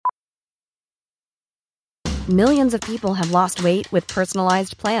Millions of people have lost weight with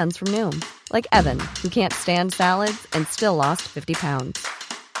personalized plans from Noom. Like Evan, who can't stand salads and still lost 50 pounds.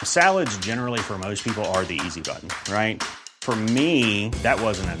 Salads generally for most people are the easy button, right? For me, that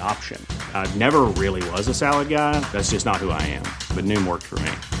wasn't an option. I never really was a salad guy. That's just not who I am. But Noom worked for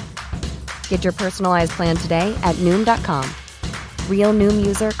me. Get your personalized plan today at Noom.com. Real Noom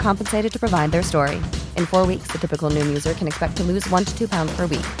user compensated to provide their story. In 4 weeks, the typical Noom user can expect to lose 1 to 2 pounds per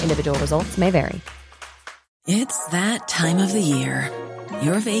week. Individual results may vary. It's that time of the year.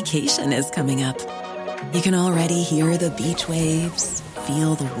 Your vacation is coming up. You can already hear the beach waves,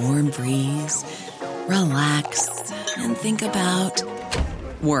 feel the warm breeze, relax, and think about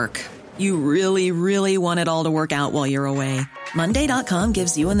work. You really, really want it all to work out while you're away. Monday.com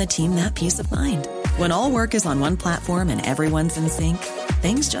gives you and the team that peace of mind. When all work is on one platform and everyone's in sync,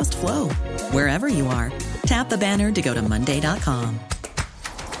 things just flow. Wherever you are, tap the banner to go to Monday.com.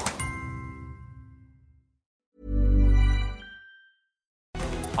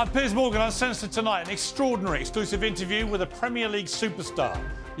 I'm Piers Morgan, Uncensored tonight. An extraordinary exclusive interview with a Premier League superstar.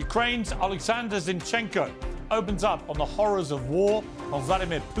 Ukraine's Oleksandr Zinchenko opens up on the horrors of war, on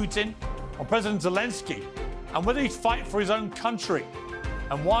Vladimir Putin, on President Zelensky, and whether he'd fight for his own country,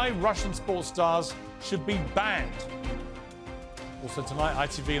 and why Russian sports stars should be banned. Also tonight,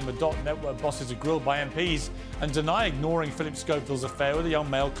 ITV and the Dot Network bosses are grilled by MPs and deny ignoring Philip Schofield's affair with a young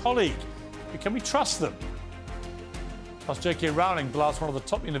male colleague. But can we trust them? Plus, J.K. Rowling blasts one of the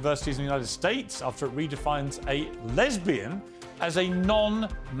top universities in the United States after it redefines a lesbian as a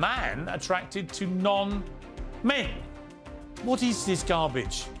non-man attracted to non-men. What is this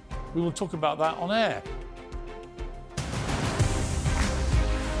garbage? We will talk about that on air.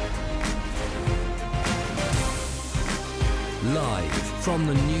 Live from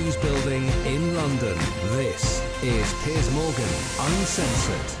the News Building in London, this is Piers Morgan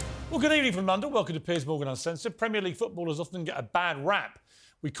Uncensored. Well, good evening from London. Welcome to Piers Morgan Uncensored. Premier League footballers often get a bad rap.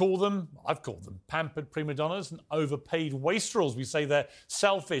 I've called them pampered prima donnas and overpaid wastrels. We say they're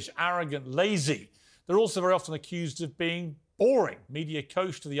selfish, arrogant, lazy. They're also very often accused of being boring, media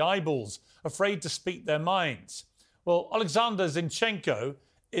coach to the eyeballs, afraid to speak their minds. Well, Oleksandr Zinchenko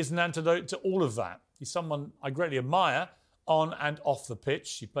is an antidote to all of that. He's someone I greatly admire on and off the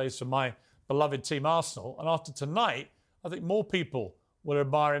pitch. He plays for my beloved team Arsenal. And after tonight, I think more people will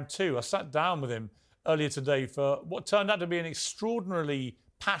admire him too. I sat down with him earlier today for what turned out to be an extraordinarily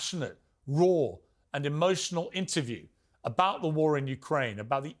passionate, raw and emotional interview about the war in Ukraine,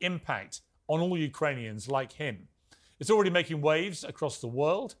 about the impact on all Ukrainians like him. It's already making waves across the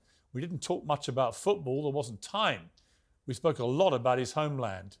world. We didn't talk much about football. There wasn't time. We spoke a lot about his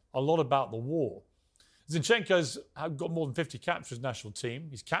homeland, a lot about the war. Zinchenko's got more than 50 caps for his national team.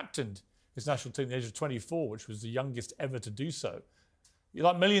 He's captained his national team at the age of 24, which was the youngest ever to do so.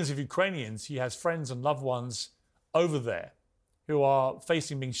 Like millions of Ukrainians, he has friends and loved ones over there who are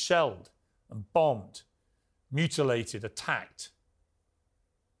facing being shelled and bombed, mutilated, attacked,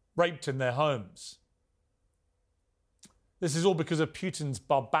 raped in their homes. This is all because of Putin's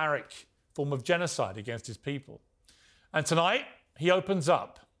barbaric form of genocide against his people. And tonight, he opens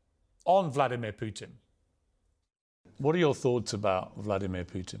up on Vladimir Putin. What are your thoughts about Vladimir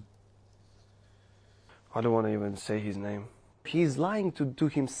Putin? I don't want to even say his name. He's lying to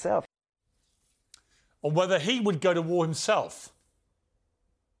himself. On whether he would go to war himself.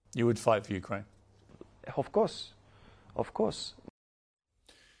 You would fight for Ukraine? Of course. Of course.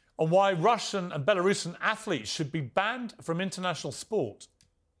 On why Russian and Belarusian athletes should be banned from international sport.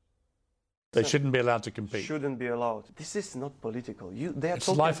 They shouldn't be allowed to compete. Shouldn't be allowed. This is not political. It's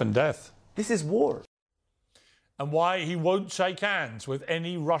life and death. This is war. And why he won't shake hands with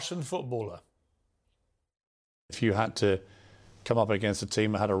any Russian footballer. If you had to come up against a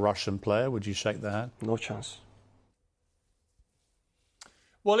team that had a Russian player, would you shake their hand? No chance.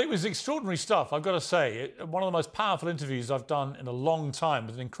 Well, it was extraordinary stuff, I've got to say. One of the most powerful interviews I've done in a long time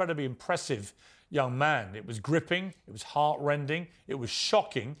with an incredibly impressive young man. It was gripping, it was heart-rending, it was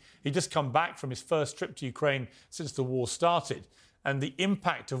shocking. He'd just come back from his first trip to Ukraine since the war started, and the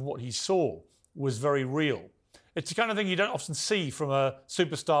impact of what he saw was very real. It's the kind of thing you don't often see from a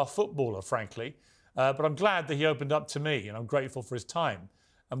superstar footballer, frankly. But I'm glad that he opened up to me, and I'm grateful for his time.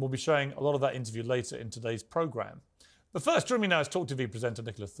 And we'll be showing a lot of that interview later in today's programme. But first, joining me now is Talk TV presenter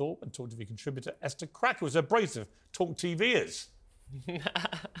Nicola Thorpe and Talk TV contributor Esther Cracker, who's a brace of Talk TVers.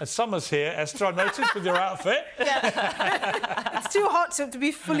 And summer's here, Esther, I noticed, with your outfit. Yeah. It's too hot to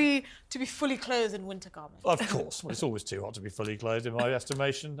be fully clothed in winter garments. Of course. Well, it's always too hot to be fully clothed, in my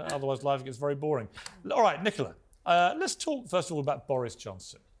estimation. Otherwise, life gets very boring. All right, Nicola, let's talk, first of all, about Boris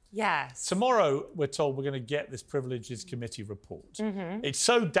Johnson. Yes. Tomorrow, we're told we're going to get this Privileges Committee report. Mm-hmm. It's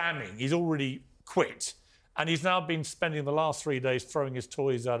so damning, he's already quit. And he's now been spending the last 3 days throwing his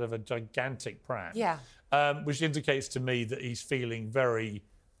toys out of a gigantic pram. Yeah. Which indicates to me that he's feeling very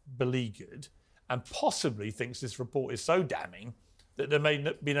beleaguered and possibly thinks this report is so damning that there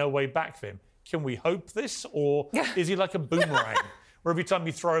may be no way back for him. Can we hope this? Or is he like a boomerang? Where every time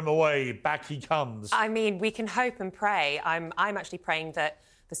you throw him away, back he comes? I mean, we can hope and pray. I'm actually praying that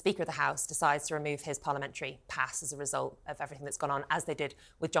the Speaker of the House decides to remove his parliamentary pass as a result of everything that's gone on, as they did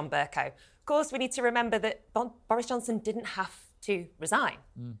with John Bercow. Of course, we need to remember that Boris Johnson didn't have to resign.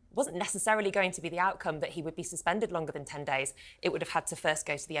 It wasn't necessarily going to be the outcome that he would be suspended longer than 10 days. It would have had to first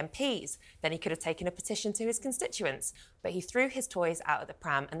go to the MPs. Then he could have taken a petition to his constituents. But he threw his toys out of the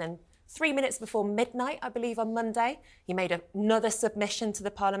pram, and then 3 minutes before midnight, I believe, on Monday, he made another submission to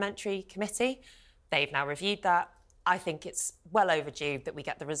the Parliamentary Committee. They've now reviewed that. I think it's well overdue that we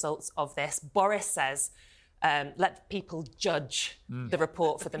get the results of this. Boris says, let people judge the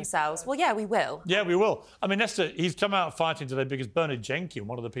report for themselves. Well, yeah, we will. Yeah, we will. I mean, Esther, he's come out fighting today because Bernard Jenkin,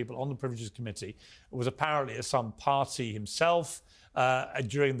 one of the people on the Privileges Committee, was apparently at some party himself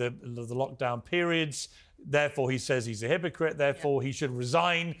during the lockdown periods. Therefore, he says he's a hypocrite. Therefore, he should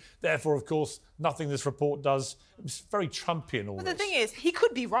resign. Therefore, of course, nothing this report does. It's very Trumpian, all But this. the thing is, he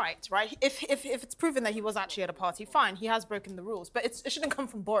could be right? If it's proven that he was actually at a party, fine, he has broken the rules. But it shouldn't come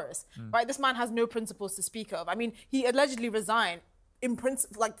from Boris, right? This man has no principles to speak of. I mean, he allegedly resigned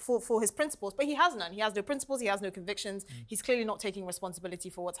for his principles, but he has none. He has no principles, he has no convictions. He's clearly not taking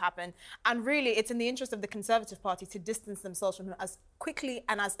responsibility for what's happened. And really, it's in the interest of the Conservative Party to distance themselves from him as quickly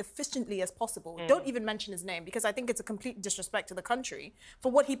and as efficiently as possible. Don't even mention his name, because I think it's a complete disrespect to the country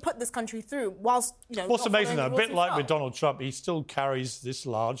for what he put this country through whilst, What's amazing, though, a bit like with Donald Trump, he still carries this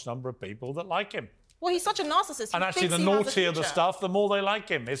large number of people that like him. Well, he's such a narcissist. And actually, the naughtier the stuff, the more they like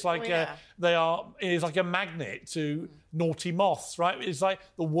him. It's like he's like a magnet to naughty moths, right? It's like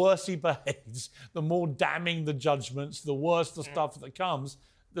the worse he behaves, the more damning the judgments, the worse the stuff that comes,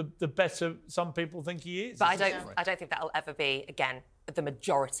 the better some people think he is. But I don't think that'll ever be, again, the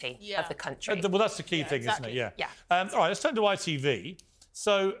majority of the country. Well, that's the key thing, exactly. isn't it? Yeah. All right, let's turn to ITV.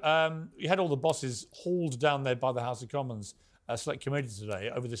 So you had all the bosses hauled down there by the House of Commons Select Committee today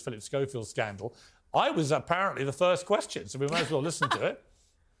over this Philip Schofield scandal. I was apparently the first question, so we might as well listen to it.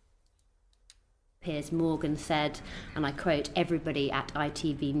 Piers Morgan said, and I quote, "Everybody at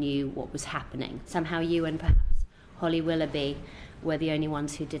ITV knew what was happening. Somehow you and perhaps Holly Willoughby were the only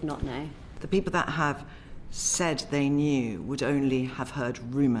ones who did not know." The people that have said they knew would only have heard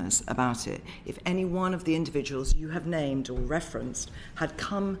rumours about it. If any one of the individuals you have named or referenced had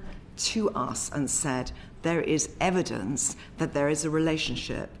come to us and said there is evidence that there is a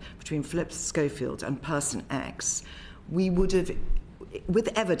relationship between Philip Schofield and person X, we would have, with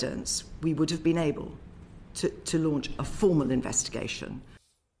evidence, we would have been able to launch a formal investigation.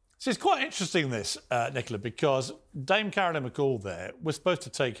 So it's quite interesting, this, Nicola, because Dame Carolyn McCall there, we're supposed to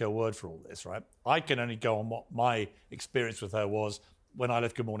take her word for all this, right? I can only go on what my experience with her was when I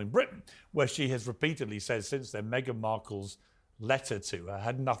left Good Morning Britain, where she has repeatedly said since then Meghan Markle's letter to her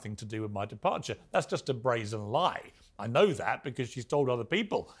had nothing to do with my departure. That's just a brazen lie. I know that because she's told other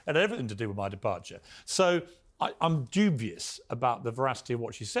people it had everything to do with my departure. So I'm dubious about the veracity of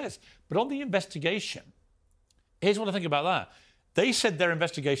what she says. But on the investigation, here's what I think about that. They said their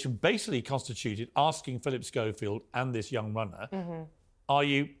investigation basically constituted asking Philip Schofield and this young runner, are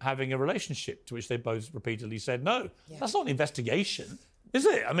you having a relationship? To which they both repeatedly said no. Yeah. That's not an investigation, is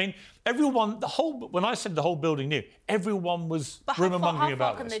it? I mean, when I said the whole building knew, everyone was rumour-mongering about this.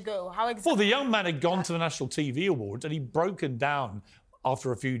 How far can they go? How exactly? Well, the young man had gone to the National TV Awards and he'd broken down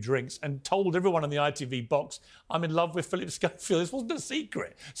after a few drinks and told everyone in the ITV box, I'm in love with Philip Schofield. This wasn't a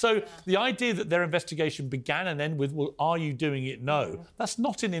secret. So the idea that their investigation began and ended with, well, are you doing it? No. That's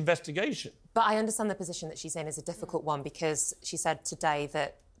not an investigation. But I understand the position that she's in is a difficult one, because she said today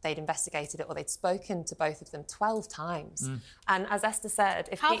that they'd investigated it, or they'd spoken to both of them 12 times. And as Esther said,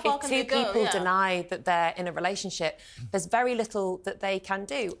 if two people deny that they're in a relationship, there's very little that they can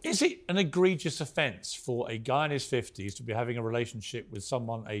do. Is it an egregious offence for a guy in his 50s to be having a relationship with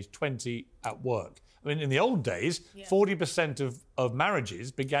someone aged 20 at work? I mean, in the old days, 40% of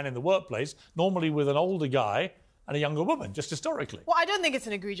marriages began in the workplace, normally with an older guy and a younger woman, just historically. Well, I don't think it's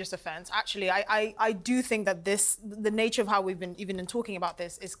an egregious offence. Actually, I do think that the nature of how we've been even talking about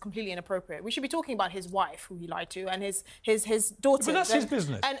this is completely inappropriate. We should be talking about his wife, who he lied to, and his daughter. But that's his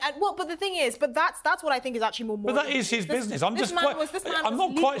business. And but the thing is, that's what I think is actually more. But that is his business. I'm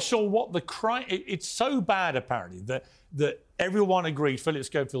not quite sure what the crime. It's so bad, apparently, that everyone agreed Philip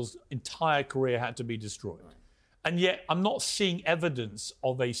Schofield's entire career had to be destroyed, and yet I'm not seeing evidence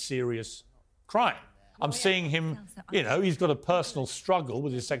of a serious crime. I'm seeing him, you know, he's got a personal struggle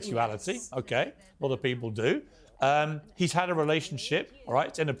with his sexuality. Okay, a lot of people do. He's had a relationship, all right,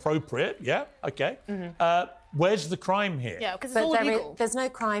 it's inappropriate, yeah, okay. Where's the crime here? Yeah, because it's all legal. There's no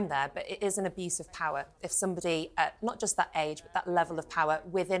crime there, but it is an abuse of power. If somebody, at not just that age, but that level of power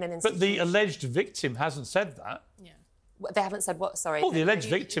within an institution... But the alleged victim hasn't said that. Yeah. They haven't said what, sorry? Well, the alleged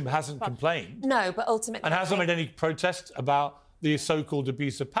victim hasn't complained. No, but ultimately... And hasn't made any protest about the so-called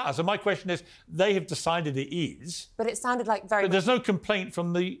abuse of power. So my question is, they have decided it is... But it sounded like very... But there's no complaint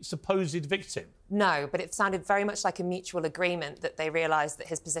from the supposed victim. No, but it sounded very much like a mutual agreement that they realised that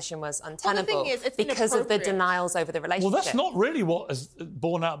his position was untenable because of the denials over the relationship. Well, that's not really what is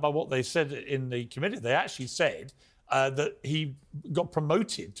borne out by what they said in the committee. They actually said that he got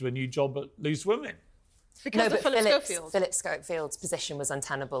promoted to a new job at Loose Women. Because of Philip Schofield's position was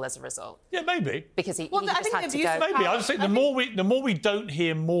untenable as a result. Yeah, maybe. Because he just had to go. Maybe. I just think the more we don't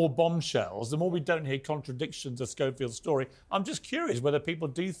hear more bombshells, the more we don't hear contradictions of Schofield's story, I'm just curious whether people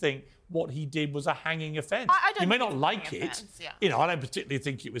do think what he did was a hanging offence. You may not like it. You know, I don't particularly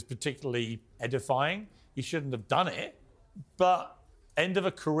think it was particularly edifying. He shouldn't have done it. But end of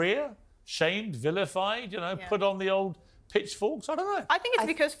a career, shamed, vilified, you know, put on the old pitchforks. I don't know. I think it's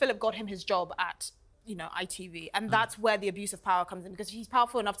because Philip got him his job at ITV. And that's where the abuse of power comes in, because he's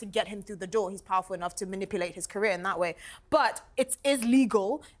powerful enough to get him through the door. He's powerful enough to manipulate his career in that way. But it is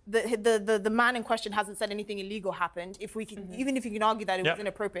legal. The man in question hasn't said anything illegal happened. If we can, even if you can argue that it was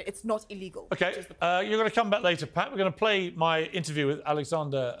inappropriate, it's not illegal. OK, you're going to come back later, Pat. We're going to play my interview with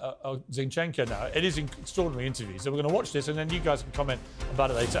Oleksandr Zinchenko now. It is an extraordinary interview. So we're going to watch this and then you guys can comment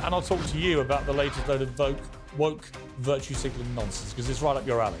about it later. And I'll talk to you about the latest load of woke virtue signaling nonsense, because it's right up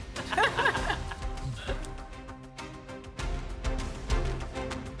your alley.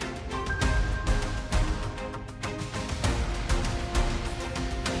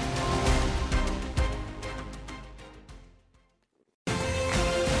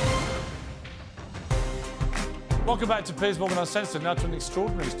 Welcome back to Piers Morgan Uncensored. Now to an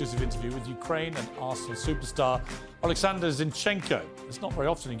extraordinary exclusive interview with Ukraine and Arsenal superstar Oleksandr Zinchenko. It's not very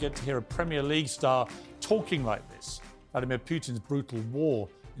often you get to hear a Premier League star talking like this. Vladimir Putin's brutal war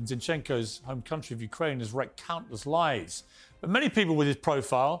in Zinchenko's home country of Ukraine has wrecked countless lives. But many people with his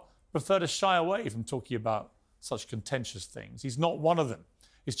profile prefer to shy away from talking about such contentious things. He's not one of them.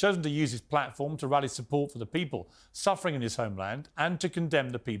 He's chosen to use his platform to rally support for the people suffering in his homeland and to condemn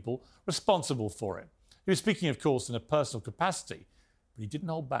the people responsible for it. He was speaking, of course, in a personal capacity, but he didn't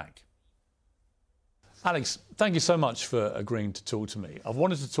hold back. Alex, thank you so much for agreeing to talk to me. I've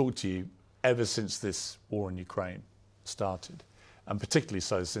wanted to talk to you ever since this war in Ukraine started, and particularly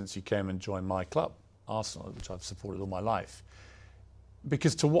so since you came and joined my club, Arsenal, which I've supported all my life.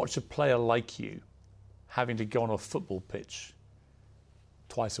 Because to watch a player like you having to go on a football pitch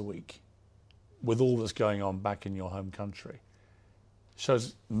twice a week with all that's going on back in your home country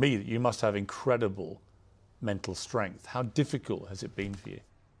shows me that you must have incredible mental strength. How difficult has it been for you?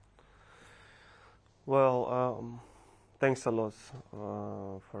 Well, thanks a lot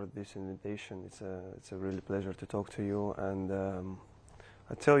for this invitation. It's a really pleasure to talk to you. And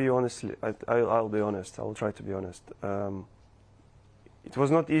I tell you honestly, I'll be honest. I'll try to be honest. It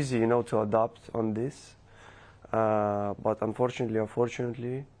was not easy, to adapt on this. But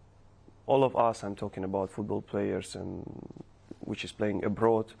unfortunately, all of us, I'm talking about football players and which is playing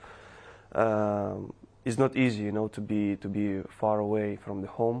abroad, it's not easy, to be far away from the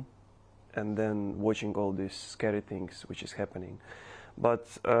home, and then watching all these scary things which is happening. But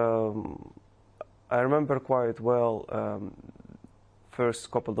I remember quite well first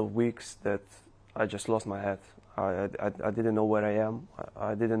couple of weeks that I just lost my head. I didn't know where I am.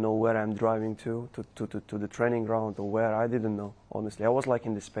 I didn't know where I'm driving to the training ground or where. I didn't know, honestly. I was like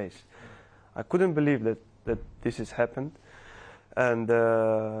in the space. I couldn't believe that this has happened. And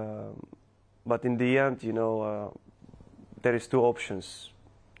but in the end, there is two options.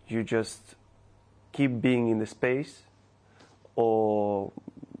 You just keep being in the space, or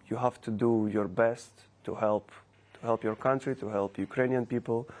you have to do your best to help your country, to help Ukrainian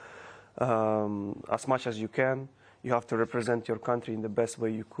people as much as you can. You have to represent your country in the best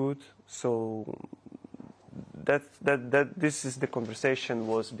way you could. So this is the conversation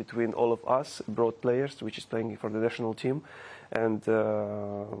was between all of us, broad players, which is playing for the national team. And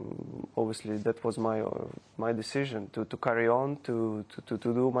obviously that was my decision to carry on, to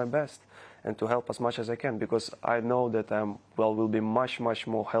do my best and to help as much as I can, because I know that will be much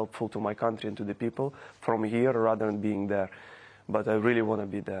more helpful to my country and to the people from here rather than being there. But I really want to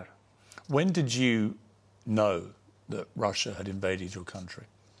be there. When did you know that Russia had invaded your country?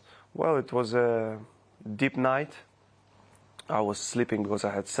 Well, it was a deep night. I was sleeping because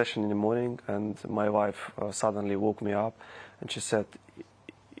I had session in the morning, and my wife suddenly woke me up, and she said,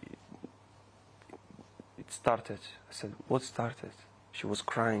 "It started." I said, "What started?" She was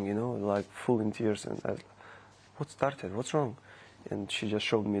crying, you know, like full in tears, and I, "What started? What's wrong?" And she just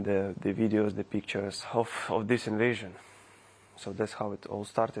showed me the videos, the pictures of this invasion. So that's how it all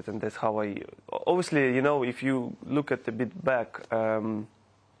started, and that's how I. Obviously, you know, if you look at a bit back,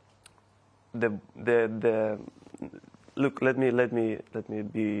 look. Let me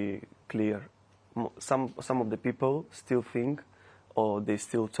be clear. Some of the people still think, or they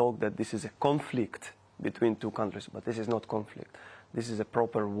still talk that this is a conflict between two countries, but this is not conflict. This is a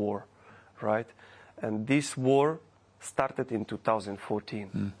proper war, right? And this war started in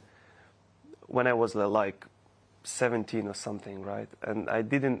 2014, when I was like 17 or something, right? And I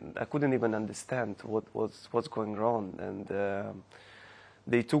couldn't even understand what's going on. And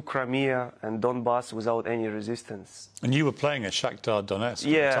they took Crimea and Donbass without any resistance. And you were playing at Shakhtar Donetsk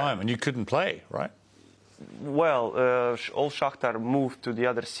at the time, and you couldn't play, right? Well, all Shakhtar moved to the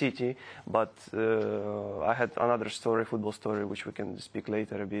other city, but I had another story, football story, which we can speak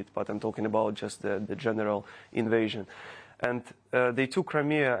later a bit, but I'm talking about just the general invasion. And they took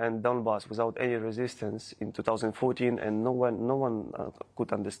Crimea and Donbass without any resistance in 2014, and no one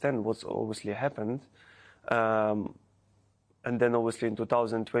could understand what's obviously happened. And then obviously in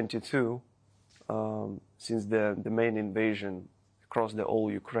 2022, since the main invasion across the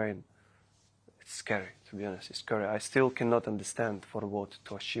whole Ukraine, it's scary, to be honest. It's scary. I still cannot understand for what,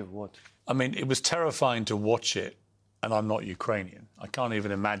 to achieve what. I mean, it was terrifying to watch it, and I'm not Ukrainian. I can't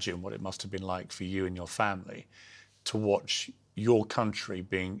even imagine what it must have been like for you and your family to watch your country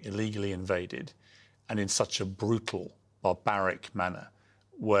being illegally invaded, and in such a brutal, barbaric manner,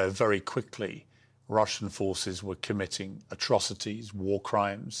 where very quickly Russian forces were committing atrocities, war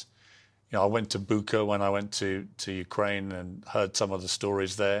crimes. You know, I went to Bucha when I went to Ukraine and heard some of the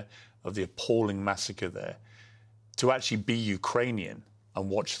stories there of the appalling massacre there. To actually be Ukrainian and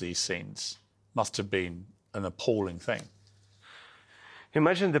watch these scenes must have been an appalling thing.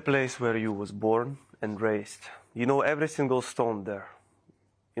 Imagine the place where you was born and raised. You know every single stone there.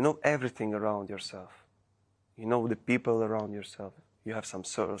 You know everything around yourself. You know the people around yourself. You have some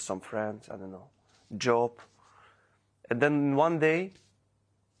circles, some friends, I don't know, job. And then one day,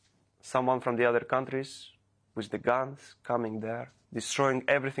 someone from the other countries with the guns coming there, destroying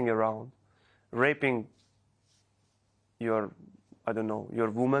everything around, raping your, I don't know, your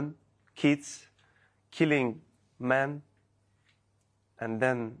woman, kids, killing men, and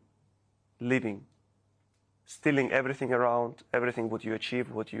then leaving, stealing everything around, everything what you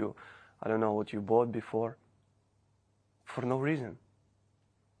achieved, what you, I don't know, what you bought before, for no reason.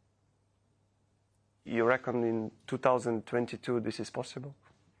 You reckon in 2022 this is possible?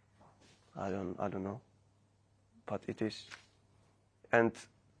 I don't know, but it is. And,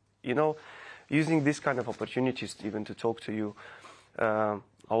 you know, using this kind of opportunities even to talk to you, I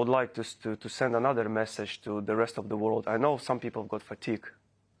would like to send another message to the rest of the world. I know some people got fatigue.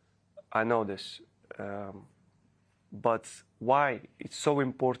 I know this. But why it's so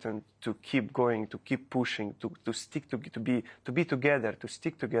important to keep going, to keep pushing, to stick to be together, to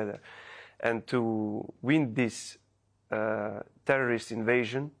stick together, and to win this terrorist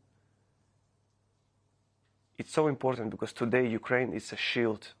invasion. It's so important because today Ukraine is a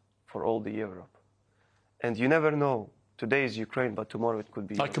shield for all the Europe. And you never know. Today is Ukraine, but tomorrow it could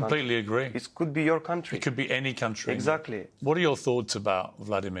be your country. I completely agree. It could be your country. It could be any country. Exactly. What are your thoughts about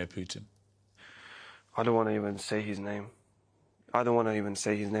Vladimir Putin? I don't want to even say his name. I don't want to even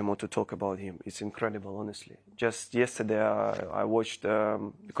say his name or to talk about him. It's incredible, honestly. Just yesterday I watched,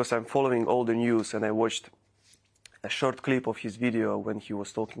 because I'm following all the news, and I watched a short clip of his video when he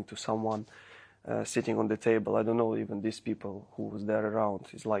was talking to someone sitting on the table. I don't know even these people who was there around.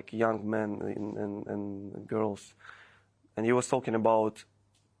 It's like young men and girls. And he was talking about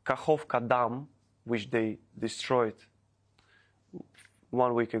Kakhovka Dam, which they destroyed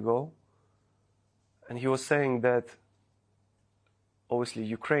 1 week ago. And he was saying that obviously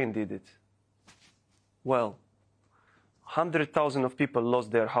Ukraine did it. Well, 100,000 of people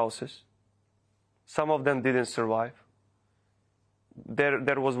lost their houses. Some of them didn't survive.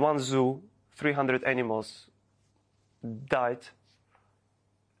 There was one zoo, 300 animals died.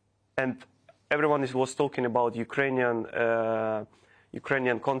 And everyone was talking about Ukrainian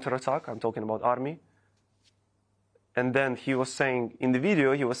counterattack. I'm talking about army. And then he was saying, in the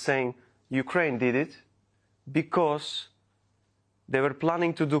video, he was saying, Ukraine did it because they were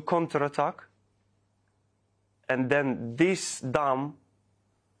planning to do counterattack, and then this dam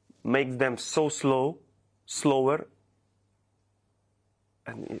makes them so slower,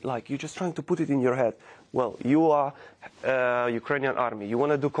 And you're just trying to put it in your head. Well, you are Ukrainian army. You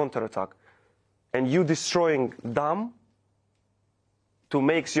want to do counterattack. And you destroying them to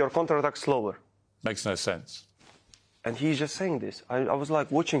make your counterattack slower. Makes no sense. And he's just saying this. I was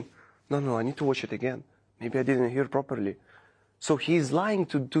watching. No, I need to watch it again. Maybe I didn't hear properly. So he's lying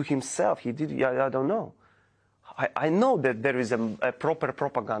to himself. He did. I don't know. I know that there is a proper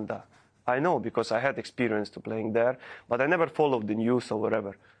propaganda. I know because I had experience to playing there, but I never followed the news or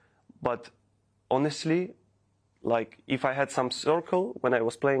whatever. But honestly, if I had some circle when I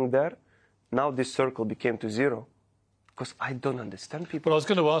was playing there, now this circle became to zero because I don't understand people. Well, I was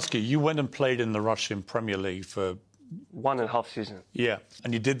going to ask you, you went and played in the Russian Premier League for 1.5 seasons. Yeah,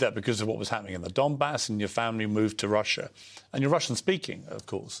 and you did that because of what was happening in the Donbass, and your family moved to Russia. And you're Russian-speaking, of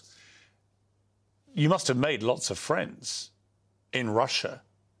course. You must have made lots of friends in Russia.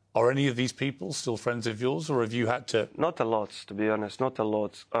 Are any of these people still friends of yours, or have you had to... Not a lot, to be honest, not a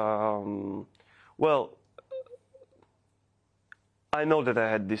lot. Well, I know that I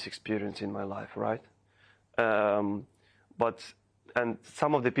had this experience in my life, right? And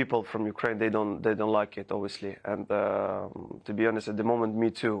some of the people from Ukraine, they don't like it, obviously. And to be honest, at the moment,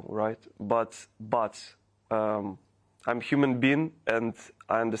 me too, right? But I'm a human being, and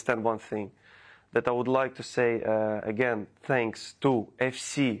I understand one thing. That I would like to say, again, thanks to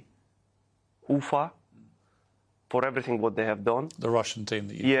FC Ufa for everything what they have done. The Russian team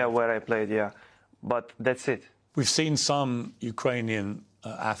that you Yeah, where I played, yeah. But that's it. We've seen some Ukrainian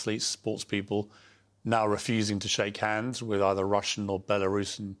athletes, sports people, now refusing to shake hands with either Russian or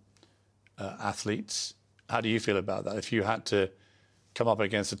Belarusian athletes. How do you feel about that? If you had to come up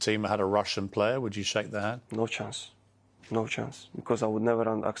against a team that had a Russian player, would you shake their hand? No chance. No chance. Because I would never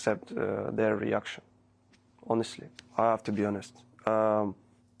accept their reaction. Honestly. I have to be honest. Do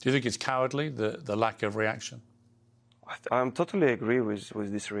you think it's cowardly, the lack of reaction? I totally agree with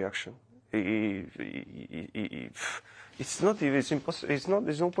this reaction. It's not even, it's impossible.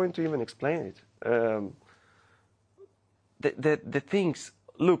 There's no point to even explain it. The things,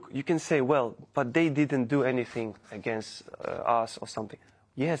 look, you can say, well, but they didn't do anything against us or something.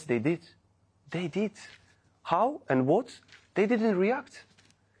 Yes, they did. They did. How and what? They didn't react.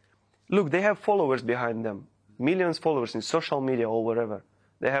 Look, they have followers behind them. Millions of followers in social media or wherever.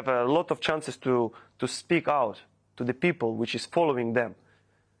 They have a lot of chances to speak out to the people which is following them.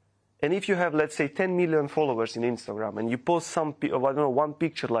 And if you have, let's say, 10 million followers in Instagram and you post one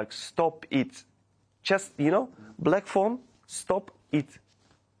picture like stop it, just, black phone, stop it.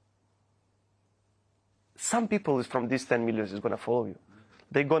 Some people from these 10 million is going to follow you.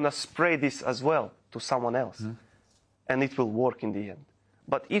 They're going to spray this as well to someone else. And it will work in the end.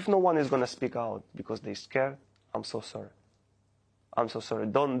 But if no one is going to speak out because they're scared, I'm so sorry. I'm so sorry.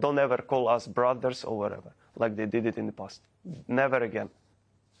 Don't ever call us brothers or whatever, like they did it in the past. Never again.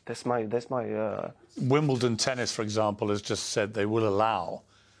 That's my. Wimbledon tennis, for example, has just said they will allow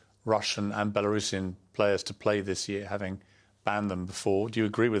Russian and Belarusian players to play this year, having banned them before. Do you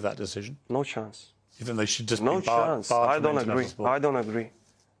agree with that decision? No chance. You think they should just no chance? I don't agree. I don't agree.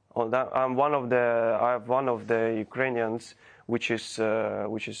 On that, I have one of the Ukrainians, which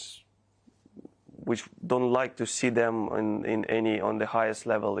don't like to see them on the highest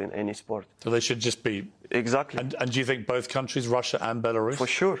level in any sport. So they should just be... Exactly. And do you think both countries, Russia and Belarus? For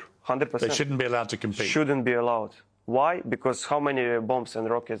sure, 100%. They shouldn't be allowed to compete? Shouldn't be allowed. Why? Because how many bombs and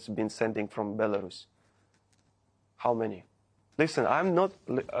rockets been sending from Belarus? How many? Listen, I'm not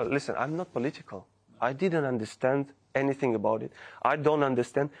political. I didn't understand anything about it. I don't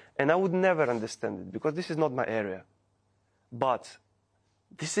understand, and I would never understand it because this is not my area. But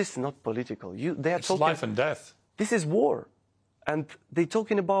this is not political. It's life and death. This is war. And they're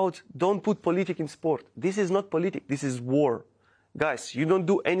talking about don't put politics in sport. This is not politics. This is war. Guys, you don't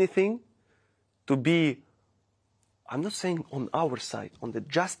do anything to be, I'm not saying on our side, on the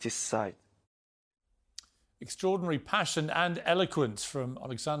justice side. Extraordinary passion and eloquence from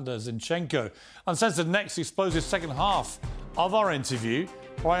Oleksandr Zinchenko. Uncensored next exposes second half of our interview,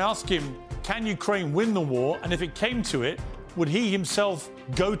 where I ask him, can Ukraine win the war? And if it came to it, would he himself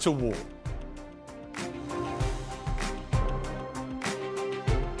go to war?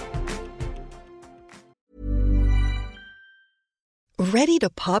 Ready to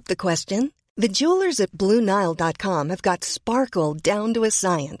pop the question? The jewelers at BlueNile.com have got sparkle down to a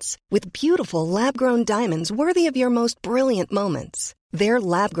science with beautiful lab-grown diamonds worthy of your most brilliant moments. Their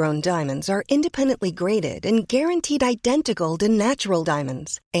lab-grown diamonds are independently graded and guaranteed identical to natural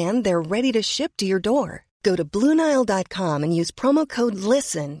diamonds, and they're ready to ship to your door. Go to BlueNile.com and use promo code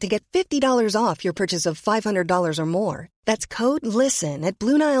LISTEN to get $50 off your purchase of $500 or more. That's code LISTEN at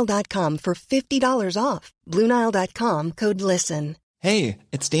BlueNile.com for $50 off. BlueNile.com, code LISTEN. Hey,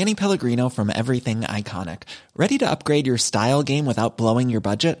 it's Danny Pellegrino from Everything Iconic. Ready to upgrade your style game without blowing your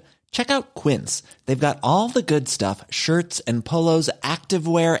budget? Check out Quince. They've got all the good stuff, shirts and polos,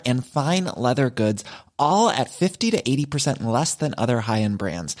 activewear, and fine leather goods, all at 50 to 80% less than other high-end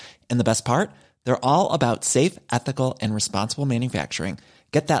brands. And the best part? They're all about safe, ethical, and responsible manufacturing.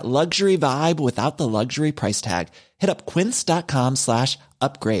 Get that luxury vibe without the luxury price tag. Hit up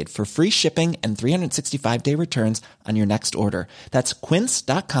quince.com/upgrade for free shipping and 365-day returns on your next order. That's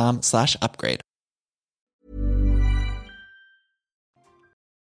quince.com/upgrade.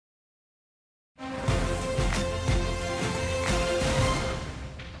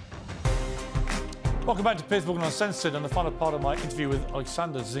 Welcome back to Piers Morgan Uncensored and the final part of my interview with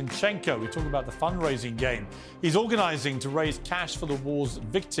Oleksandr Zinchenko. We talk about the fundraising game he's organising to raise cash for the war's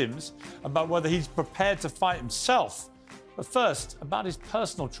victims, about whether he's prepared to fight himself. But first, about his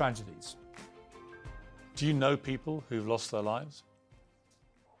personal tragedies. Do you know people who've lost their lives?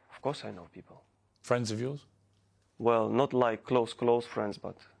 Of course I know people. Friends of yours? Well, not like close friends,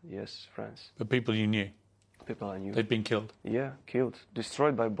 but yes, friends. But people you knew? People I knew. They'd been killed? Yeah, killed.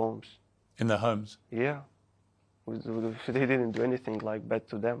 Destroyed by bombs. In their homes? Yeah. They didn't do anything like bad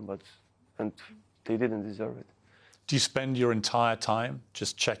to them, and they didn't deserve it. Do you spend your entire time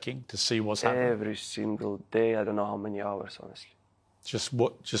just checking to see what's happening? Every single day, I don't know how many hours, honestly. Just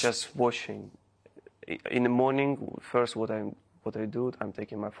what? Just watching. In the morning, first what I do, I'm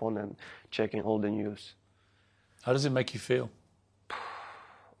taking my phone and checking all the news. How does it make you feel?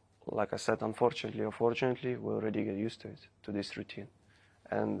 Like I said, unfortunately or fortunately, we already get used to it, to this routine.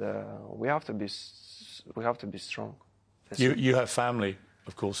 And we have to be strong. You have family,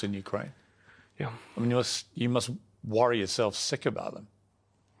 of course, in Ukraine. Yeah. I mean, you must worry yourself sick about them.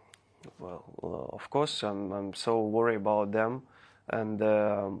 Well, of course, I'm so worried about them. And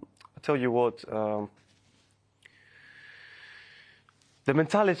I tell you what, the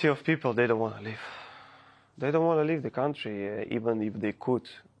mentality of people, they don't want to leave. They don't want to leave the country, even if they could.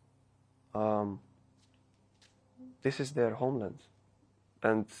 This is their homeland.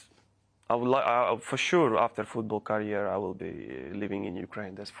 And I would for sure, after football career, I will be living in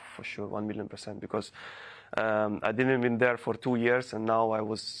Ukraine. That's for sure, 1,000,000%. Because I didn't been there for 2 years, and now I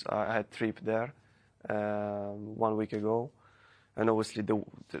had trip there 1 week ago, and obviously,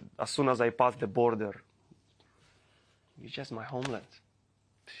 as soon as I pass the border, it's just my homeland.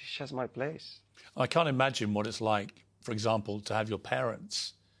 It's just my place. I can't imagine what it's like, for example, to have your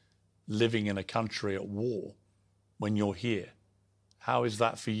parents living in a country at war when you're here. How is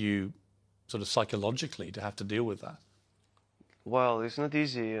that for you, sort of psychologically, to have to deal with that? Well, it's not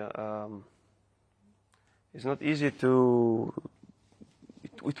easy. It's not easy to.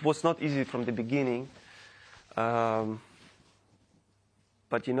 It was not easy from the beginning. But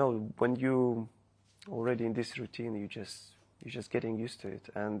you know, when you already in this routine, you're just getting used to it.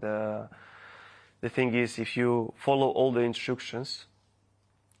 And the thing is, if you follow all the instructions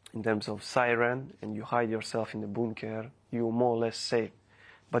in terms of siren and you hide yourself in the bunker, you're more or less safe.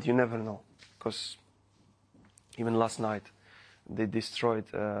 But you never know, because even last night they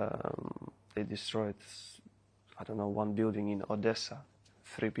destroyed I don't know, one building in Odessa.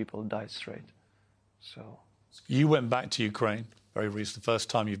 3 people died straight. So you went back to Ukraine very recently, the first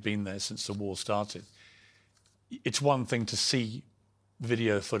time you've been there since the war started. It's one thing to see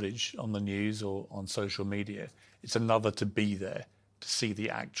video footage on the news or on social media. It's another to be there, to see the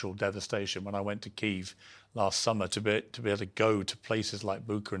actual devastation. When I went to Kyiv last summer, to be able to go to places like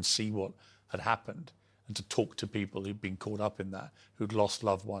Bucha and see what had happened, and to talk to people who'd been caught up in that, who'd lost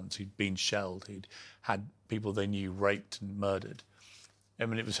loved ones, who'd been shelled, who'd had people they knew raped and murdered. I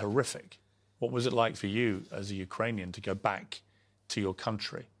mean, it was horrific. What was it like for you as a Ukrainian to go back to your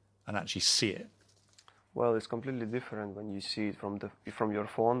country and actually see it? Well, it's completely different when you see it from your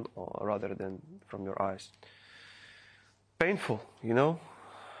phone, or rather than from your eyes. Painful, you know.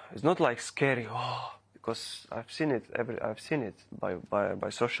 It's not like scary, because I've seen it by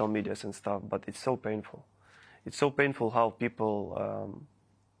social medias and stuff. But it's so painful. It's so painful how people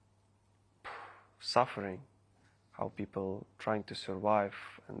suffering, how people trying to survive,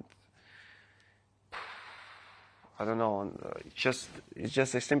 and I don't know. It's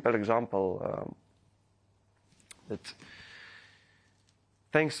just a simple example that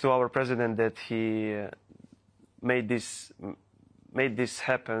thanks to our president that he made this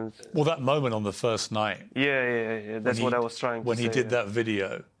happen. Well, that moment on the first night. Yeah. That's what I was trying to say. When he did that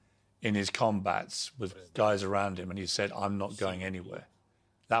video in his combats with guys around him and he said, "I'm not going anywhere."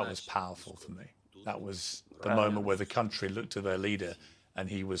 That was powerful for me. That was the moment where the country looked to their leader and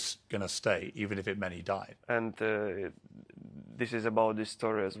he was going to stay, even if it meant he died. And this is about this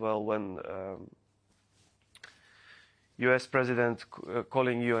story as well, when U.S. president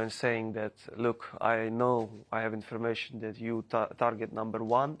calling you and saying that, look, I know I have information that you target number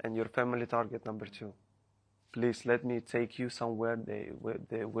 1 and your family target number 2. Please let me take you somewhere they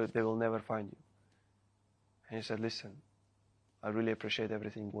will never find you. And he said, listen, I really appreciate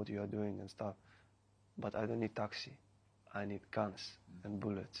everything what you are doing and stuff, but I don't need taxi. I need guns and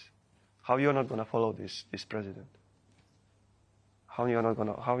bullets. How you're not gonna follow this president? How you're not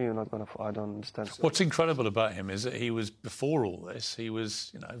gonna? I don't understand. What's incredible about him is that he was, before all this, he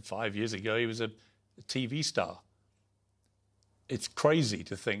was, 5 years ago, he was a TV star. It's crazy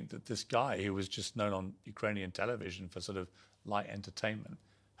to think that this guy, who was just known on Ukrainian television for sort of light entertainment,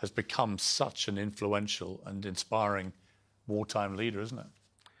 has become such an influential and inspiring wartime leader, isn't it?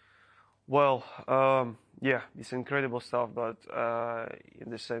 Well, yeah, it's incredible stuff, but at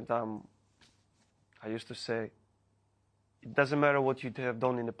the same time, I used to say, it doesn't matter what you have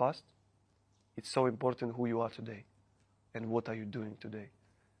done in the past. It's so important who you are today and what are you doing today.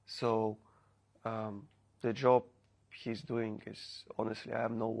 So the job he's doing is, honestly, I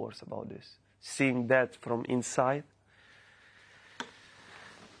have no words about this. Seeing that from inside,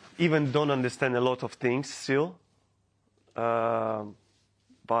 even don't understand a lot of things still,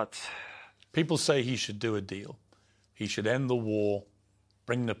 but... People say he should do a deal. He should end the war,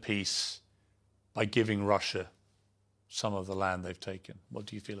 bring the peace by giving Russia some of the land they've taken. What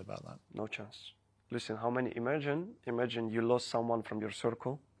do you feel about that? No chance. Listen, imagine you lost someone from your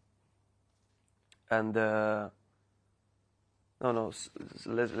circle, and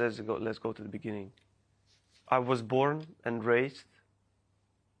let's go to the beginning. I was born and raised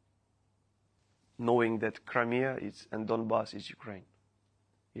knowing that Crimea and Donbass is Ukraine.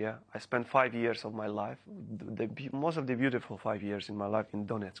 Yeah, I spent 5 years of my life, most of the beautiful 5 years in my life in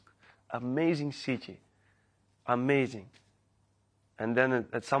Donetsk. Amazing city, amazing. And then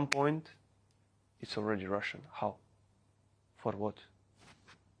at some point, it's already Russian. How? For what?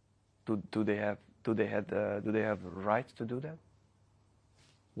 Do they have right to do that?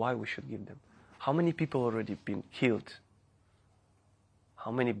 Why we should give them? How many people already been killed?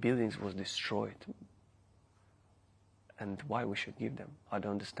 How many buildings was destroyed? And why we should give them? I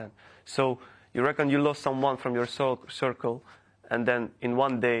don't understand. So you reckon you lost someone from your circle, and then in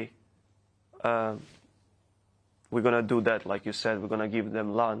one day, we're gonna do that, like you said, we're gonna give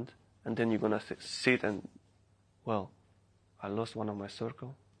them land, and then you're gonna sit and, well, I lost one of my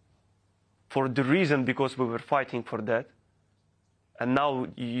circle. For the reason because we were fighting for that, and now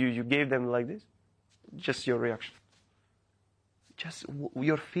you gave them like this? Just your reaction. Just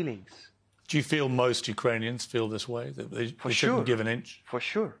your feelings. Do you feel most Ukrainians feel this way, that they shouldn't give an inch? For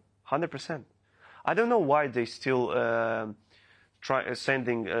sure, 100%. I don't know why they still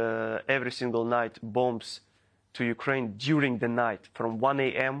sending every single night bombs to Ukraine during the night, from 1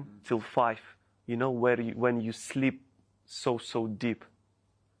 a.m. till 5, when you sleep so deep.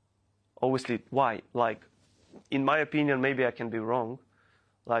 Obviously, why? Like, in my opinion, maybe I can be wrong,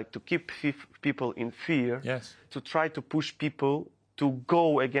 like to keep people in fear, yes, to try to push people to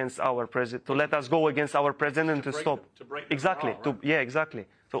go against our president, to let us go against our president and to stop. To break exactly. morale, right? Yeah, exactly.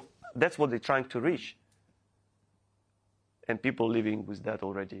 So that's what they're trying to reach. And people living with that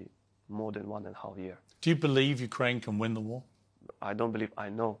already more than 1.5 years. Do you believe Ukraine can win the war? I don't believe. I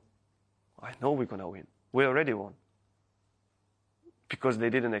know we're gonna win. We already won. Because they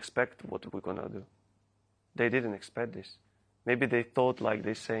didn't expect what we're gonna do. They didn't expect this. Maybe they thought, like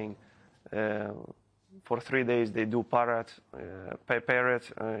they're saying, for 3 days they do parade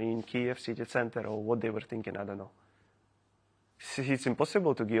in Kiev city center, or what they were thinking, I don't know. It's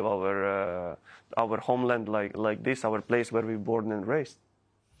impossible to give our homeland like this, our place where we were born and raised.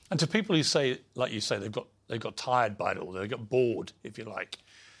 And to people who say, like you say, they got tired by it all, they got bored, if you like.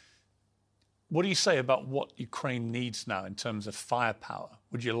 What do you say about what Ukraine needs now in terms of firepower?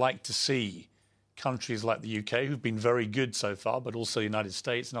 Would you like to see countries like the UK, who've been very good so far, but also the United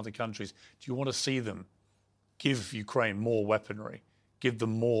States and other countries, do you want to see them give Ukraine more weaponry, give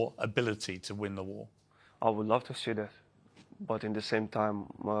them more ability to win the war? I would love to see that. But in the same time,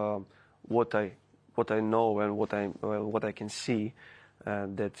 what I know and what I can see,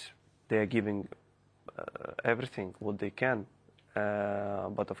 that they are giving everything what they can.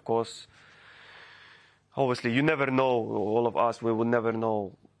 But of course, obviously, you never know. All of us, we would never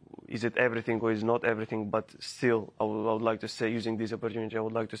know. Is it everything or is not everything? But still, I would like to say, using this opportunity, I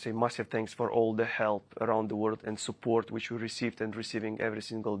would like to say massive thanks for all the help around the world and support which we received and receiving every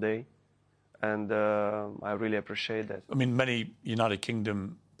single day. And I really appreciate that. I mean, many United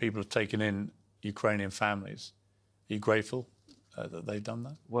Kingdom people have taken in Ukrainian families. Are you grateful that they've done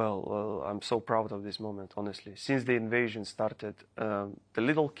that? Well, I'm so proud of this moment, honestly. Since the invasion started, the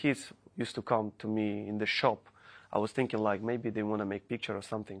little kids used to come to me in the shop. I was thinking like maybe they want to make picture or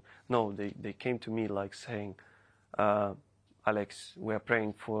something. No, they came to me like saying, Alex, we are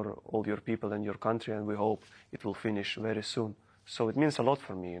praying for all your people and your country, and we hope it will finish very soon. So it means a lot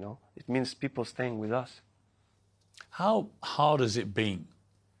for me, you know. It means people staying with us. How hard has it been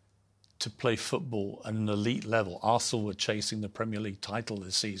to play football at an elite level? Arsenal were chasing the Premier League title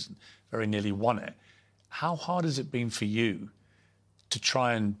this season, very nearly won it. How hard has it been for you to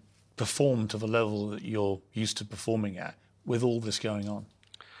try and perform to the level that you're used to performing at with all this going on?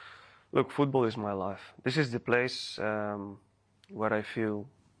 Look, football is my life. This is the place where I feel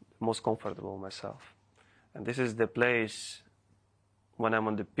most comfortable myself. And this is the place when I'm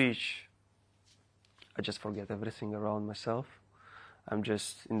on the pitch, I just forget everything around myself. I'm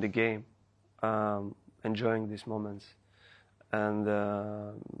just in the game, enjoying these moments. And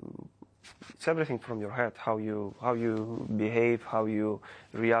it's everything from your head, how you behave, how you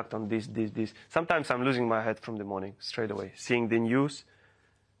react on this. Sometimes I'm losing my head from the morning, straight away. Seeing the news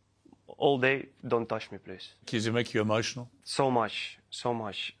all day, don't touch me, please. Does it make you emotional? So much.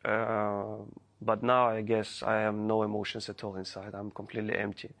 But now I guess I have no emotions at all inside. I'm completely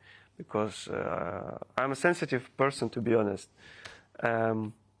empty because I'm a sensitive person, to be honest.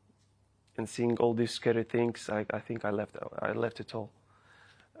 And seeing all these scary things, I think I left it all.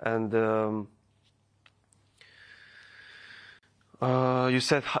 And you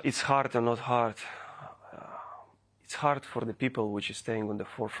said it's hard or not hard. It's hard for the people which is staying on the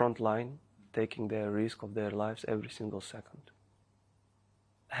forefront line, taking their risk of their lives every single second.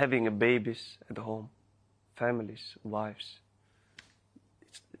 Having babies at home, families, wives.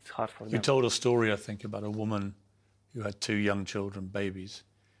 It's hard for them. You told a story, I think, about a woman who had 2 young children, babies,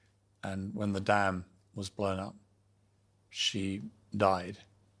 and when the dam was blown up, she died.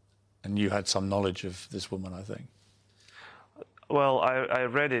 And you had some knowledge of this woman, I think. Well, I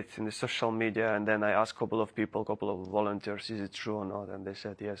read it in the social media, and then I asked a couple of people, a couple of volunteers, is it true or not? And they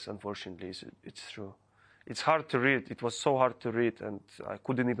said, yes, unfortunately, it's true. It's hard to read. It was so hard to read, and I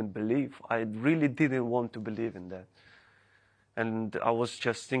couldn't even believe. I really didn't want to believe in that. And I was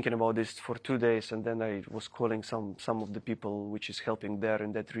just thinking about this for 2 days, and then I was calling some of the people which is helping there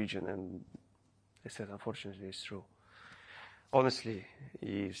in that region, and they said, unfortunately, it's true. Honestly,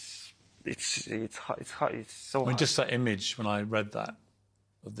 it's so hard. Just that image, when I read that,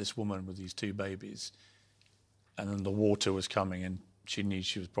 of this woman with these 2 babies, and then the water was coming, and she knew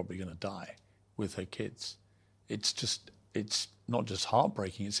she was probably going to die with her kids. It's not just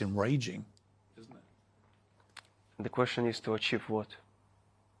heartbreaking, it's enraging, isn't it? The question is to achieve what?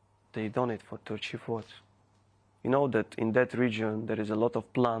 They done it to achieve what? You know that in that region there is a lot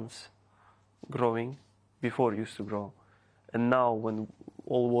of plants growing before it used to grow. And now when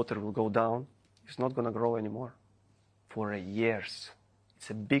all water will go down, it's not going to grow anymore for years. It's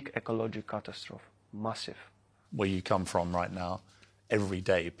a big ecological catastrophe, massive. Where you come from right now, every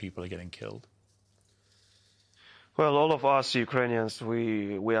day people are getting killed. Well, all of us Ukrainians,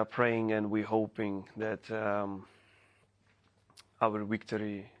 we are praying and we're hoping that our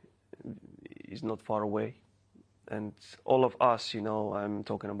victory is not far away. And all of us, you know, I'm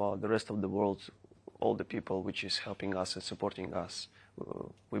talking about the rest of the world, all the people which is helping us and supporting us,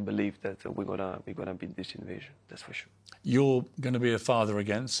 we believe that we're gonna beat this invasion. That's for sure. You're going to be a father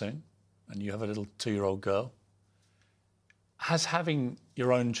again soon, and you have a little 2-year-old girl. Has having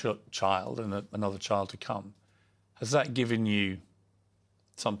your own child and another child to come, has that given you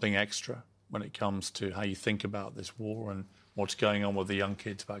something extra when it comes to how you think about this war and what's going on with the young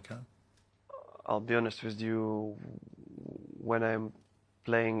kids back home? I'll be honest with you, when I'm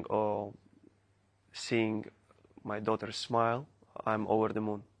playing or seeing my daughter smile, I'm over the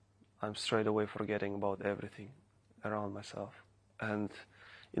moon. I'm straight away forgetting about everything around myself. And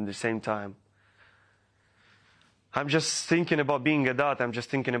in the same time, I'm just thinking about being a dad. I'm just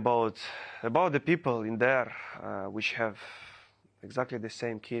thinking about the people in there which have exactly the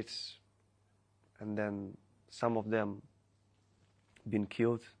same kids. And then some of them been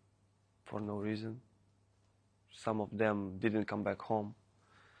killed for no reason. Some of them didn't come back home.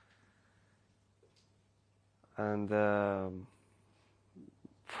 And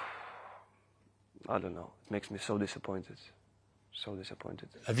I don't know. It makes me so disappointed. So disappointed.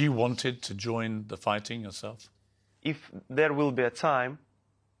 Have you wanted to join the fighting yourself? If there will be a time,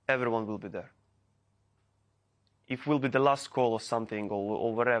 everyone will be there. If will be the last call or something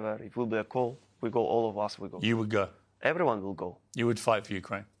or whatever, if will be a call, we go, all of us will go. You would go? Everyone will go. You would fight for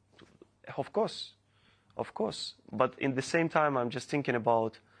Ukraine? Of course. Of course. But in the same time, I'm just thinking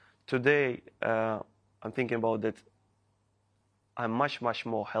about today, I'm thinking about that I'm much, much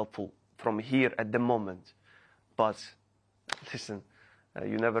more helpful from here at the moment. But listen,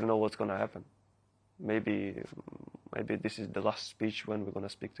 you never know what's going to happen. maybe this is the last speech when we're going to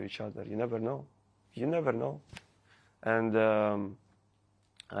speak to each other. You never know. You never know. And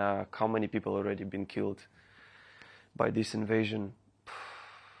how many people already been killed by this invasion?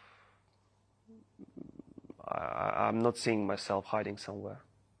 I'm not seeing myself hiding somewhere.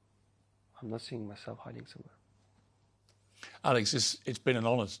 I'm not seeing myself hiding somewhere. Alex, it's been an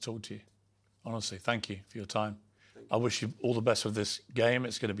honour to talk to you. Honestly, thank you for your time. I wish you all the best with this game.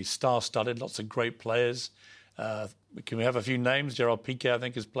 It's going to be star-studded, lots of great players. Can we have a few names? Gerard Piqué, I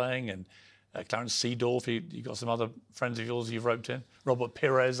think, is playing, and Clarence Seedorf. You got some other friends of yours you've roped in. Robert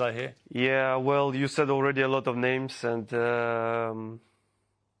Piers, I hear. Yeah, well, you said already a lot of names, and to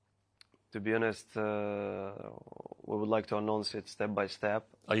be honest, we would like to announce it step by step.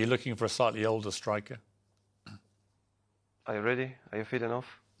 Are you looking for a slightly older striker? Are you ready? Are you fit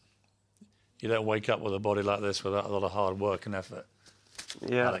enough? You don't wake up with a body like this without a lot of hard work and effort.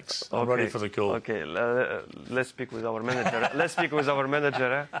 Yeah, Alex, I'm ready for the call. Okay, let's speak with our manager. Let's speak with our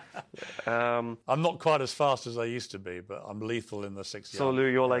manager. I'm not quite as fast as I used to be, but I'm lethal in the 6 yards. So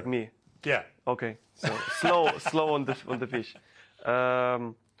you're like me. Yeah. Okay. So slow on the pitch.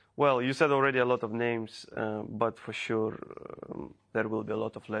 Well, you said already a lot of names, but for sure there will be a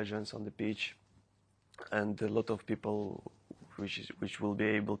lot of legends on the pitch, and a lot of people which will be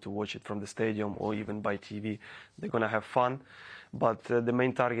able to watch it from the stadium or even by TV. They're gonna have fun, but the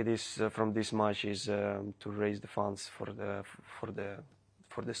main target is from this match is to raise the funds for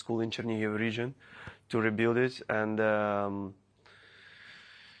the school in Chernihiv region, to rebuild it, and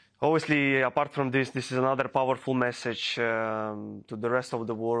obviously apart from this is another powerful message to the rest of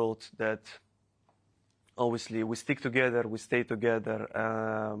the world that obviously we stick together, we stay together.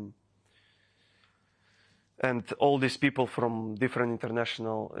 And all these people from different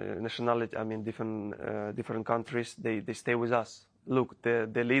international nationality, different countries, they stay with us. Look,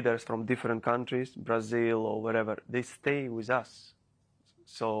 the leaders from different countries, Brazil or wherever, they stay with us.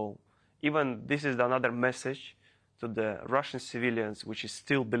 So even this is another message to the Russian civilians, which is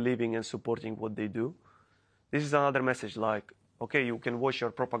still believing and supporting what they do. This is another message like, okay, you can watch your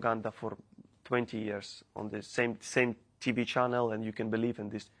propaganda for 20 years on the same TV channel and you can believe in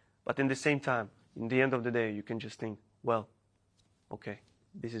this. But in the same time, in the end of the day, you can just think, well, okay,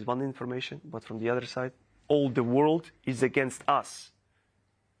 this is one information, but from the other side, all the world is against us.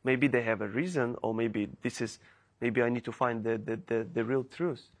 Maybe they have a reason, or maybe I need to find the real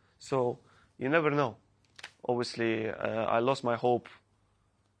truth. So you never know. Obviously, I lost my hope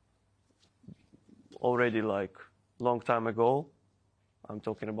already like long time ago. I'm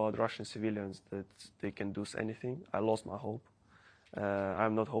talking about Russian civilians that they can do anything. I lost my hope.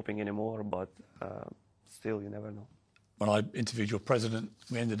 I'm not hoping anymore, but still, you never know. When I interviewed your president,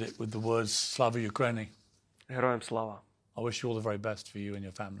 we ended it with the words Slava Ukraini. Heroyam Slava. I wish you all the very best for you and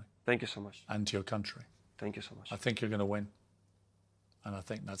your family. Thank you so much. And to your country. Thank you so much. I think you're going to win. And I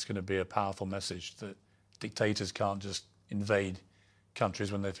think that's going to be a powerful message that dictators can't just invade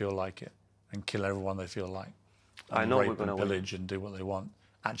countries when they feel like it and kill everyone they feel like. I know we're going to pillage and do what they want.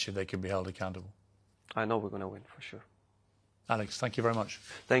 Actually, they can be held accountable. I know we're going to win, for sure. Alex, thank you very much.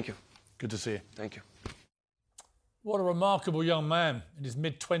 Thank you. Good to see you. Thank you. What a remarkable young man. In his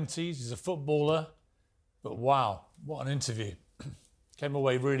mid-20s, he's a footballer. But wow, what an interview. Came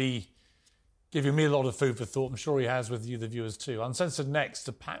away really giving me a lot of food for thought. I'm sure he has with you, the viewers, too. Uncensored next.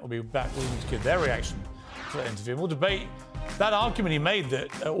 The pack will be back with him to give their reaction to that interview. And we'll debate that argument he made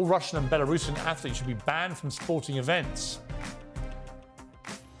that all Russian and Belarusian athletes should be banned from sporting events.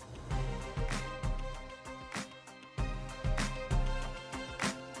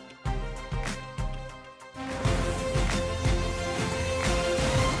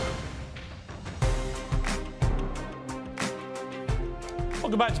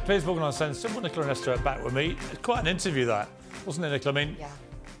 Welcome back to Piers Morgan Uncensored. Nicola and Esther are back with me. It's quite an interview, that, wasn't it, Nicola? I mean, yeah.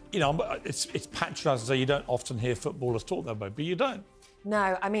 It's patronising to say you don't often hear footballers talk that way, but you don't.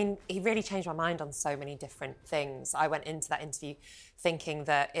 No, I mean, he really changed my mind on so many different things. I went into that interview thinking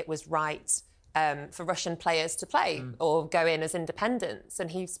that it was right for Russian players to play or go in as independents,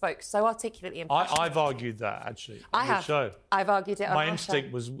 and he spoke so articulately and passionately. I've argued that, actually, I on have. the show. I've argued it on my our instinct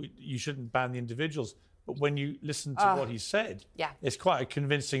show. was you shouldn't ban the individuals. But when you listen to what he said, it's quite a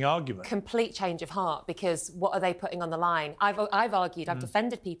convincing argument. Complete change of heart, because what are they putting on the line? I've argued, I've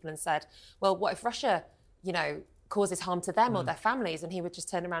defended people and said, well, what if Russia, causes harm to them or their families? And he would just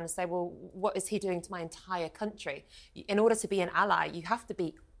turn around and say, well, what is he doing to my entire country? In order to be an ally, you have to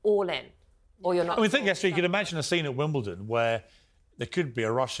be all in, or you're not. I mean, think, Esther, you could imagine a scene at Wimbledon where there could be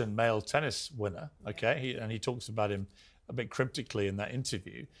a Russian male tennis winner, and he talks about him a bit cryptically in that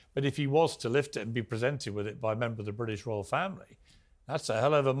interview. But if he was to lift it and be presented with it by a member of the British royal family, That's a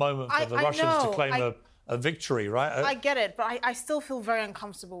hell of a moment for the Russians to claim a victory, right? I get it, but I still feel very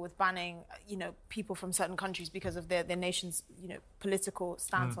uncomfortable with banning, people from certain countries because of their nation's, political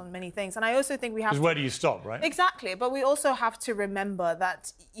stance on many things. And I also think we have to... where do you stop, right? Exactly. But we also have to remember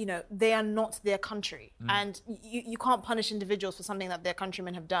that, they are not their country. And you can't punish individuals for something that their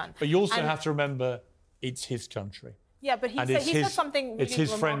countrymen have done. But you also have to remember it's his country. Yeah, but he said something really It's his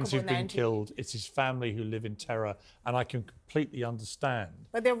remarkable friends who've in their been interview. killed. It's his family who live in terror. And I can completely understand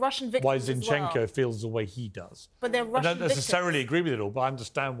But they're Russian victims why as Zinchenko well. feels the way he does. But they're Russian I don't necessarily victims. agree with it all, but I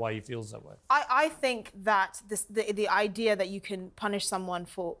understand why he feels that way. I think that the idea that you can punish someone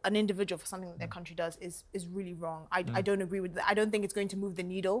for an individual for something that their country does is really wrong. I don't agree with that. I don't think it's going to move the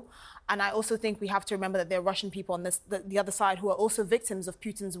needle. And I also think we have to remember that there are Russian people on the other side who are also victims of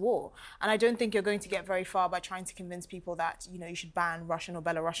Putin's war. And I don't think you're going to get very far by trying to convince people that, you should ban Russian or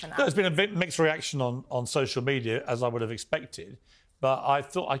Belarusian. There's been a bit mixed reaction on social media, as I would have expected. But I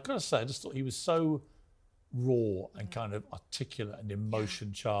just thought he was so raw and kind of articulate and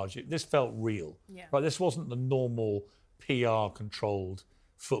emotion charged. This felt real. Yeah. Right? This wasn't the normal PR-controlled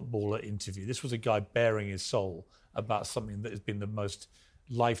footballer interview. This was a guy bearing his soul about something that has been the most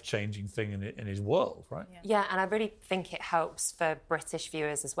life-changing thing in his world, right? Yeah, and I really think it helps for British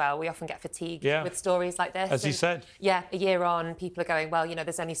viewers as well. We often get fatigued with stories like this. As he said. Yeah, a year on, people are going, well,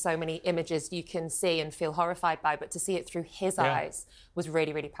 there's only so many images you can see and feel horrified by, but to see it through his eyes was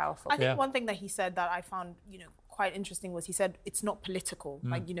really, really powerful. I think one thing that he said that I found, quite interesting was he said it's not political.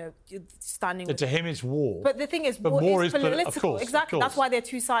 Like, you're standing with... To him, it's war. But the thing is, but war is political. Of course, exactly. Of course. That's why there are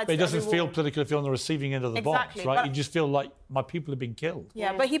two sides. But it doesn't feel war. political if you're on the receiving end of the bombs, right? You just feel like my people have been killed.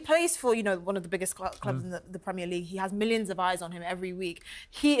 Yeah, but he plays for, one of the biggest clubs in the Premier League. He has millions of eyes on him every week.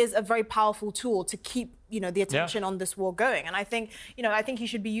 He is a very powerful tool to keep, the attention on this war going. And I think, he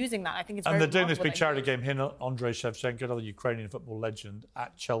should be using that. I think it's very And they're doing this remarkable big charity game here. Andrei Shevchenko, another Ukrainian football legend,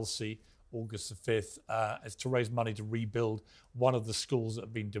 at Chelsea, August the 5th, is to raise money to rebuild one of the schools that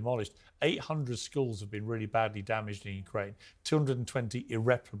have been demolished. 800 schools have been really badly damaged in Ukraine, 220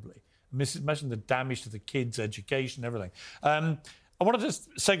 irreparably. Imagine the damage to the kids' education, everything. I wanted to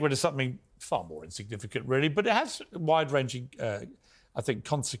segue to something far more insignificant, really, but it has wide-ranging, I think,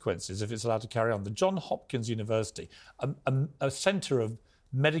 consequences if it's allowed to carry on. The Johns Hopkins University, a centre of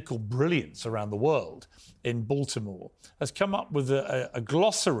medical brilliance around the world in Baltimore, has come up with a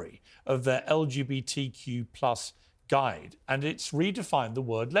glossary of their LGBTQ plus guide, and it's redefined the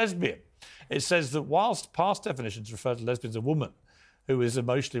word lesbian. It says that whilst past definitions refer to lesbians as a woman who is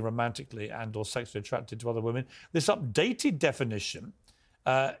emotionally, romantically and or sexually attracted to other women, this updated definition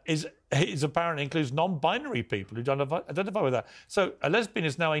is apparently includes non-binary people who don't identify with that. So a lesbian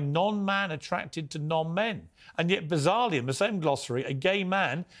is now a non-man attracted to non-men. And yet, bizarrely, in the same glossary, a gay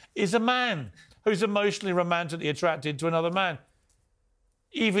man is a man who's emotionally, romantically attracted to another man.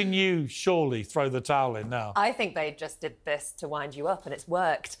 Even you surely throw the towel in now. I think they just did this to wind you up and it's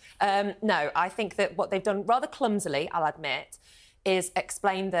worked. No, I think that what they've done rather clumsily, I'll admit, is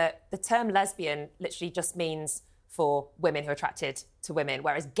explain that the term lesbian literally just means for women who are attracted to women,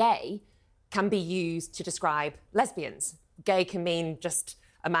 whereas gay can be used to describe lesbians. Gay can mean just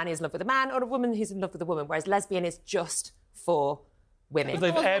a man who's in love with a man or a woman who's in love with a woman, whereas lesbian is just for women.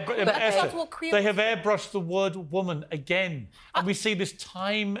 They have airbrushed the word woman again. And we see this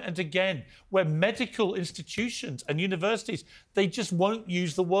time and again, where medical institutions and universities, they just won't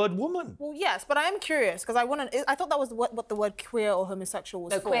use the word woman. Well, yes, but I am curious, because I thought that was what the word queer or homosexual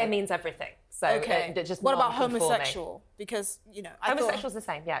was for. Queer means everything. So okay. Just what about homosexual? Because, homosexual's the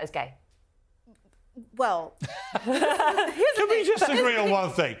same, as gay. Well, can we just agree on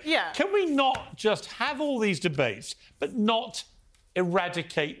one thing? Yeah. Can we not just have all these debates, but not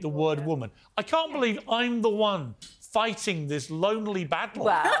eradicate the word woman? I can't believe I'm the one fighting this lonely battle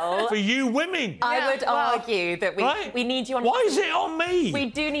for you women. I would argue that we need you on... Why is it on me? We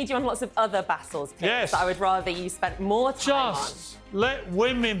do need you on lots of other battles, Piers. Yes. I would rather you spent more time Just let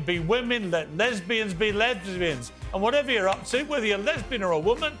women be women, let lesbians be lesbians. And whatever you're up to, whether you're a lesbian or a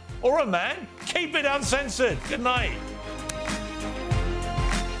woman or a man, keep it uncensored. Good night.